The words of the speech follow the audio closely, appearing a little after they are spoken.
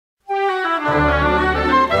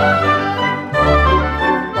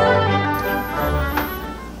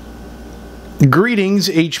Greetings,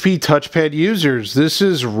 HP Touchpad users. This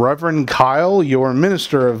is Reverend Kyle, your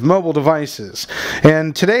Minister of Mobile Devices.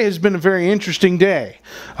 And today has been a very interesting day.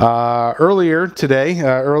 Earlier today,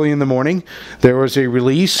 early in the morning, there was a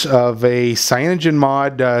release of a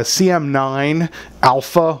CyanogenMod CM9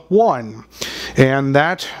 Alpha 1. And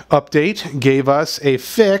that update gave us a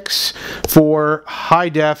fix for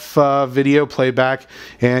high-def video playback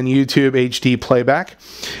and YouTube HD playback.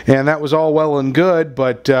 And that was all well and good,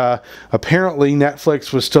 but apparently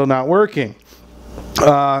Netflix was still not working.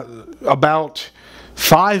 About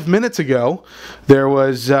 5 minutes ago, there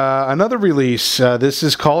was another release. This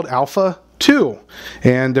is called Alpha 2,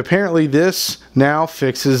 and apparently this now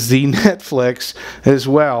fixes the Netflix as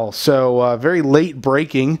well. So very late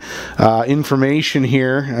breaking information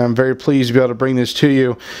here. I'm very pleased to be able to bring this to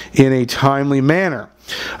you in a timely manner.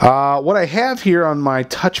 What I have here on my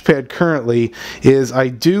touchpad currently is I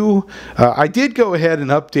did go ahead and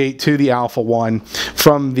update to the Alpha 1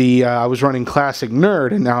 from the I was running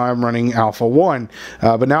Classicnerd, and now I'm running Alpha 1,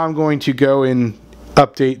 but now I'm going to go in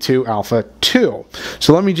update to Alpha 2.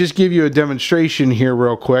 So let me just give you a demonstration here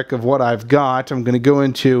real quick of what I've got. I'm going to go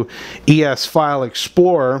into ES File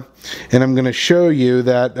Explorer, and I'm going to show you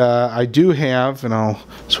that I do have, and I'll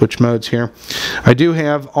switch modes here, I do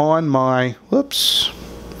have on my,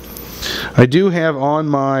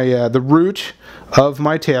 the root of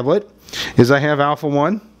my tablet is I have Alpha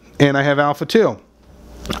 1 and I have Alpha 2.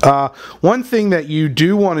 One thing that you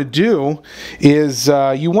do want to do is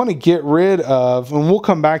you want to get rid of, and we'll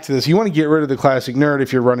come back to this, you want to get rid of the Classicnerd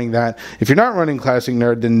if you're running that. If you're not running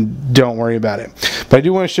Classicnerd, then don't worry about it. But I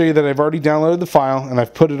do want to show you that I've already downloaded the file and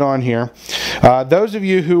I've put it on here. Those of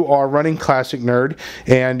you who are running Classicnerd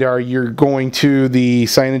and you're going to the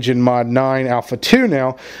CyanogenMod 9 Alpha 2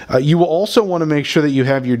 now, you will also want to make sure that you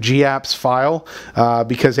have your GApps file,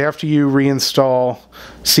 because after you reinstall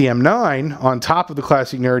CM9 on top of the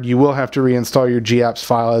Classicnerd, you will have to reinstall your GApps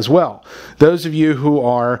file as well. Those of you who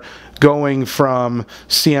are going from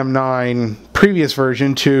CM9 previous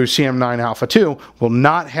version to CM9 Alpha 2 will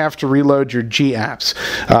not have to reload your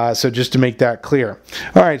GApps. So just to make that clear.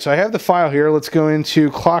 Alright, so I have the file here. Let's go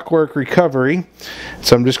into Clockwork Recovery.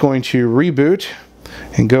 So I'm just going to reboot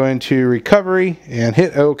and go into Recovery and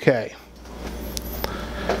hit OK.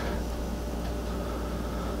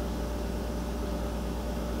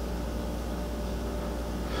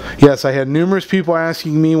 Yes, I had numerous people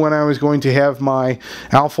asking me when I was going to have my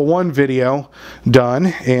Alpha 1 video done,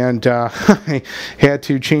 and I had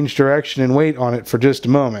to change direction and wait on it for just a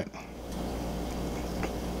moment.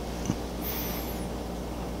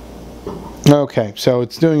 Okay, so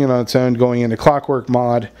it's doing it on its own, going into Clockwork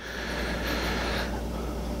Mod.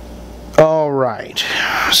 Alright,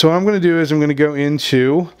 so what I'm going to do is I'm going to go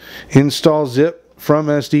into Install Zip from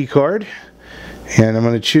SD card. And I'm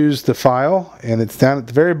going to choose the file, and it's down at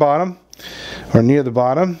the very bottom, or near the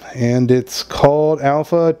bottom, and it's called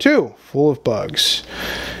Alpha 2, full of bugs.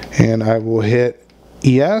 And I will hit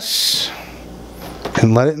ES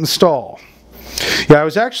and let it install. Yeah, I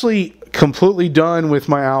was actually completely done with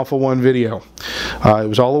my Alpha 1 video. It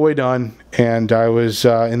was all the way done, and I was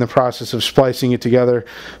in the process of splicing it together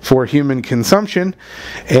for human consumption,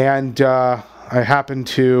 and I happened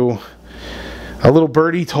to... A little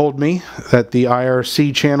birdie told me that the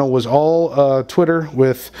IRC channel was all Twitter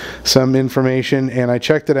with some information, and I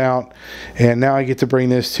checked it out, and now I get to bring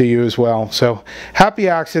this to you as well. So happy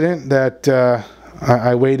accident that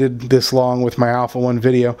I waited this long with my Alpha 1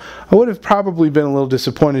 video. I would have probably been a little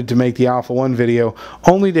disappointed to make the Alpha 1 video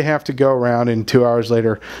only to have to go around and 2 hours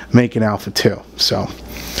later make an Alpha 2. So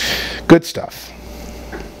good stuff.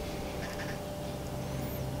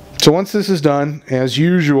 So once this is done, as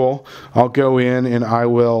usual, I'll go in and I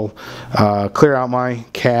will clear out my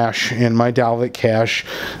cache and my Dalvik cache.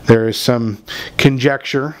 There is some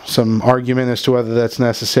conjecture, some argument as to whether that's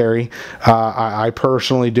necessary. I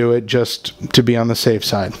personally do it just to be on the safe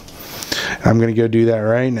side. I'm going to go do that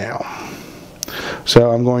right now.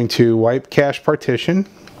 So I'm going to wipe cache partition.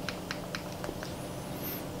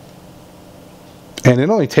 And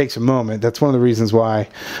it only takes a moment. That's one of the reasons why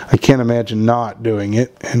I can't imagine not doing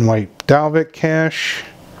it. And wipe Dalvik cache.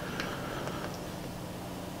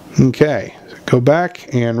 Okay, so go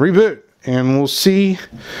back and reboot, and we'll see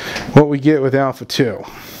what we get with Alpha 2.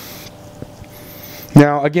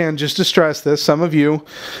 Now, again, just to stress this, some of you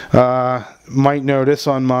might notice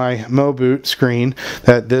on my MoBoot screen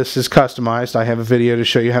that this is customized. I have a video to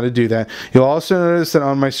show you how to do that. You'll also notice that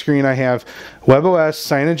on my screen I have WebOS,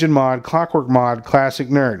 CyanogenMod, Clockwork Mod,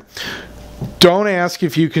 Classicnerd. Don't ask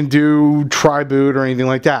if you can do try-boot or anything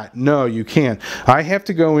like that. No, you can't. I have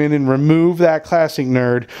to go in and remove that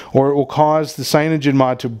Classicnerd, or it will cause the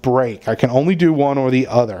CyanogenMod to break. I can only do one or the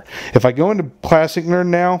other. If I go into Classicnerd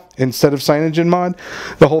now instead of CyanogenMod,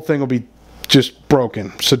 the whole thing will be just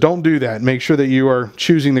broken. So don't do that. Make sure that you are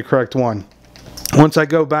choosing the correct one. Once I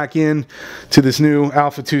go back in to this new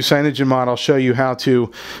Alpha 2 CyanogenMod, I'll show you how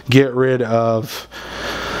to get rid of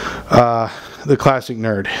the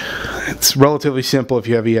Classicnerd. It's relatively simple if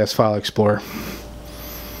you have ES File Explorer.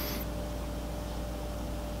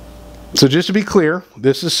 So just to be clear,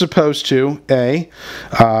 this is supposed to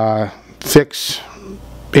fix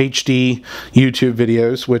HD YouTube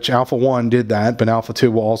videos, which Alpha 1 did that, but Alpha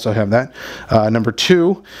 2 will also have that. Number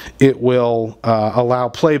 2, it will allow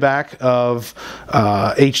playback of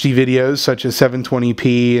HD videos such as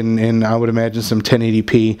 720p and I would imagine some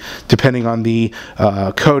 1080p depending on the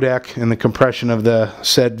codec and the compression of the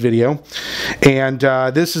said video. And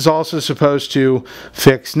this is also supposed to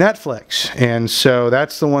fix Netflix, and so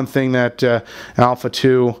that's the one thing that Alpha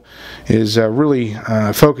 2 is really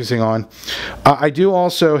focusing on. I do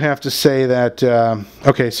also have to say that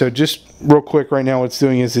okay, so just real quick right now what it's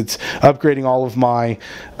doing is it's upgrading all of my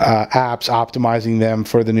apps, optimizing them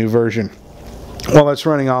for the new version. While that's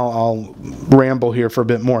running, I'll ramble here for a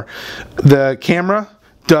bit more. The camera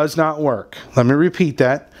does not work. Let me repeat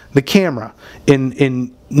that. The camera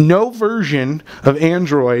in no version of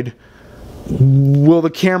Android will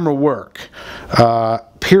the camera work,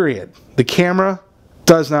 period. The camera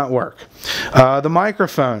does not work. The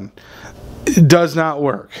microphone does not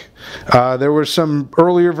work. There were some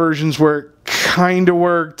earlier versions where it kind of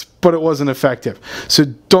worked, but it wasn't effective. So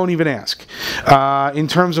don't even ask. In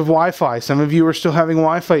terms of Wi-Fi, some of you are still having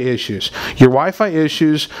Wi-Fi issues. Your Wi-Fi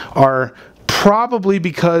issues are probably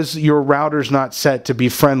because your router's not set to be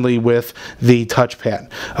friendly with the touchpad.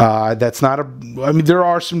 That's not a, I mean, there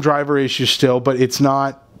are some driver issues still, but it's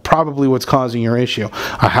not probably what's causing your issue.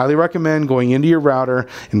 I highly recommend going into your router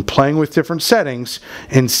and playing with different settings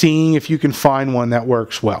and seeing if you can find one that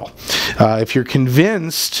works well. If you're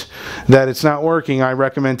convinced that it's not working, I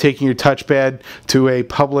recommend taking your touchpad to a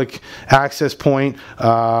public access point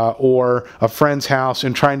or a friend's house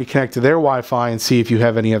and trying to connect to their Wi-Fi and see if you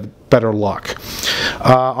have any better luck.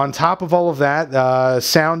 On top of all of that,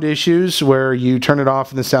 sound issues where you turn it off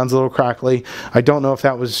and the sound's a little crackly. I don't know if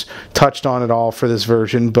that was touched on at all for this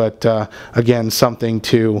version, but again, something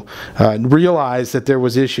to realize that there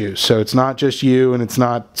was issues. So it's not just you, and it's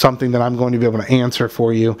not something that I'm going to be able to answer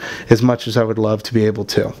for you as much as I would love to be able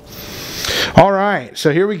to. Alright,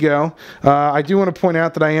 so here we go. I do want to point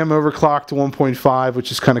out that I am overclocked to 1.5,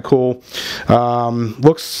 which is kind of cool.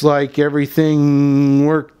 Looks like everything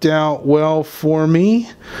worked out well for me.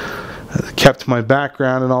 Kept my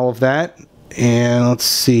background and all of that. And let's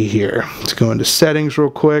see here. Let's go into settings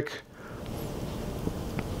real quick.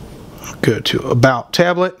 Go to About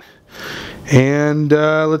Tablet. And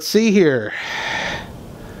let's see here.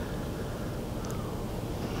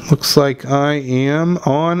 Looks like I am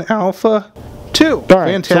on Alpha 2. All right,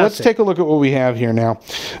 fantastic. So let's take a look at what we have here now.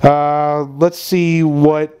 Let's see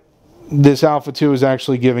what this Alpha 2 is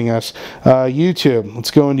actually giving us. YouTube.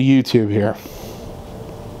 Let's go into YouTube here.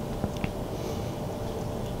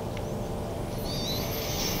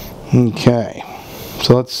 Okay.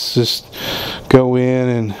 So let's just go in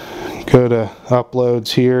and go to Uploads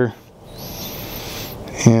here.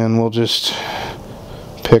 And we'll just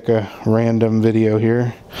pick a random video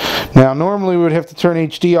here. Now normally we would have to turn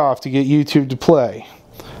HD off to get YouTube to play.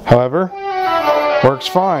 However, works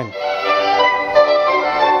fine.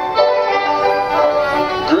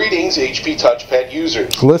 Greetings HP Touchpad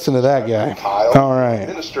users. Listen to that guy. Alright.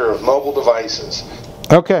 Minister of Mobile Devices.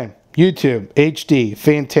 Okay, YouTube, HD,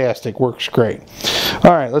 fantastic, works great.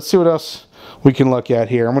 Alright, let's see what else we can look at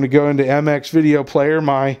here. I'm going to go into MX Video Player,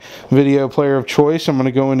 my video player of choice. I'm going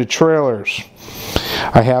to go into trailers.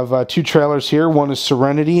 I have two trailers here. One is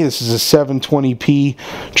Serenity. This is a 720p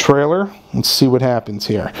trailer. Let's see what happens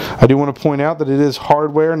here. I do want to point out that it is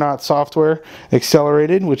hardware, not software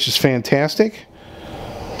accelerated, which is fantastic.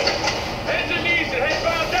 Hands and knees and head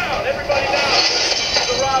bound down. Everybody down. This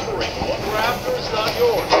is a robbery. What we're after is not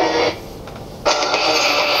yours.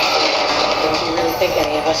 Do you really think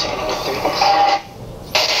any of us are going to get through this?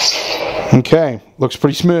 Okay, looks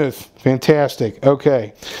pretty smooth. Fantastic.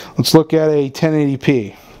 Okay, let's look at a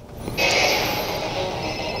 1080p.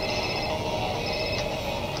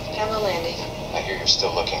 Hello, Andy. I hear you're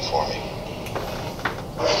still looking for me.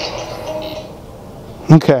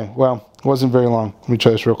 Okay, well, it wasn't very long. Let me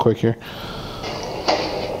try this real quick here.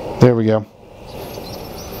 There we go.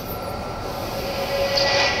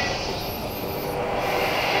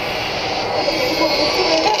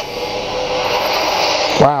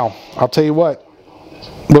 wow, I'll tell you what,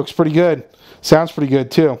 looks pretty good. Sounds pretty good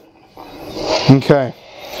too. Okay.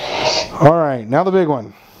 Alright, now the big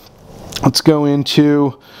one. Let's go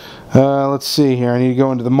into, let's see here, I need to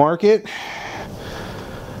go into the market.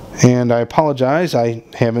 And I apologize, I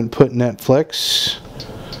haven't put Netflix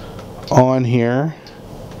on here.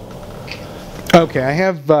 Okay, I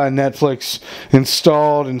have Netflix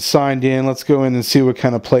installed and signed in. Let's go in and see what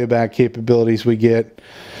kind of playback capabilities we get.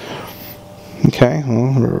 Okay,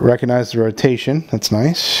 well, recognize the rotation. That's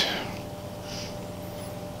nice.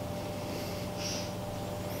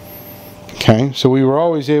 Okay, so we were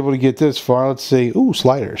always able to get this far. Let's see. Ooh,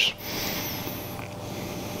 sliders.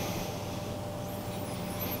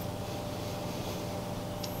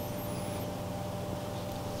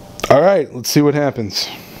 All right, let's see what happens.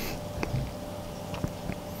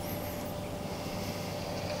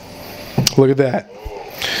 Look at that.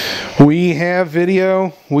 We have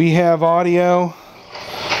video, we have audio.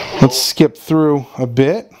 Let's skip through a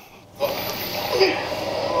bit.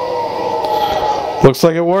 Looks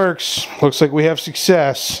like it works. Looks like we have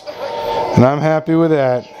success. And I'm happy with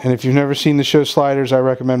that. And if you've never seen the show Sliders, I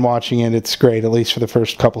recommend watching it. It's great, at least for the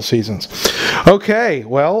first couple seasons. Okay,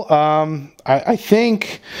 well, I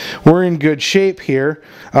think we're in good shape here.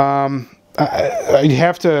 I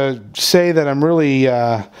have to say that I'm really,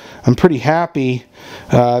 I'm pretty happy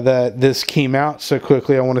that this came out so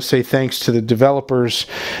quickly. I want to say thanks to the developers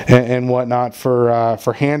and whatnot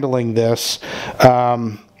for handling this.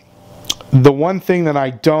 The one thing that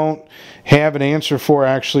I don't have an answer for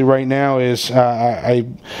actually right now is I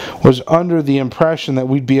was under the impression that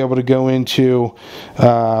we'd be able to go into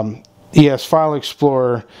ES File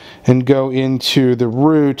Explorer and go into the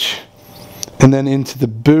root and then into the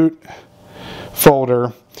boot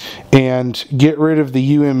folder and get rid of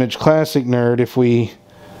the UImage Classicnerd. If we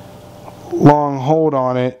long hold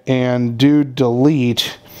on it and do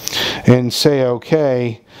delete and say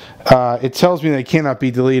OK, it tells me that it cannot be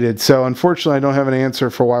deleted. So unfortunately I don't have an answer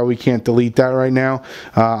for why we can't delete that right now.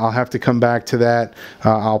 I'll have to come back to that.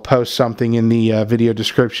 I'll post something in the video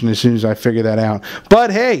description as soon as I figure that out.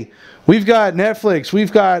 But hey, we've got Netflix,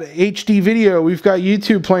 we've got HD video, we've got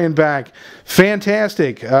YouTube playing back.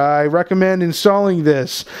 Fantastic. I recommend installing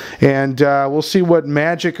this, and we'll see what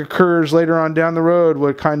magic occurs later on down the road,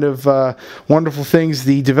 what kind of wonderful things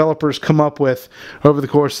the developers come up with over the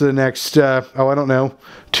course of the next, I don't know,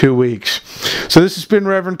 2 weeks. So this has been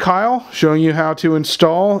Reverend Kyle showing you how to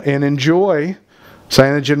install and enjoy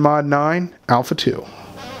CyanogenMod 9 Alpha 2.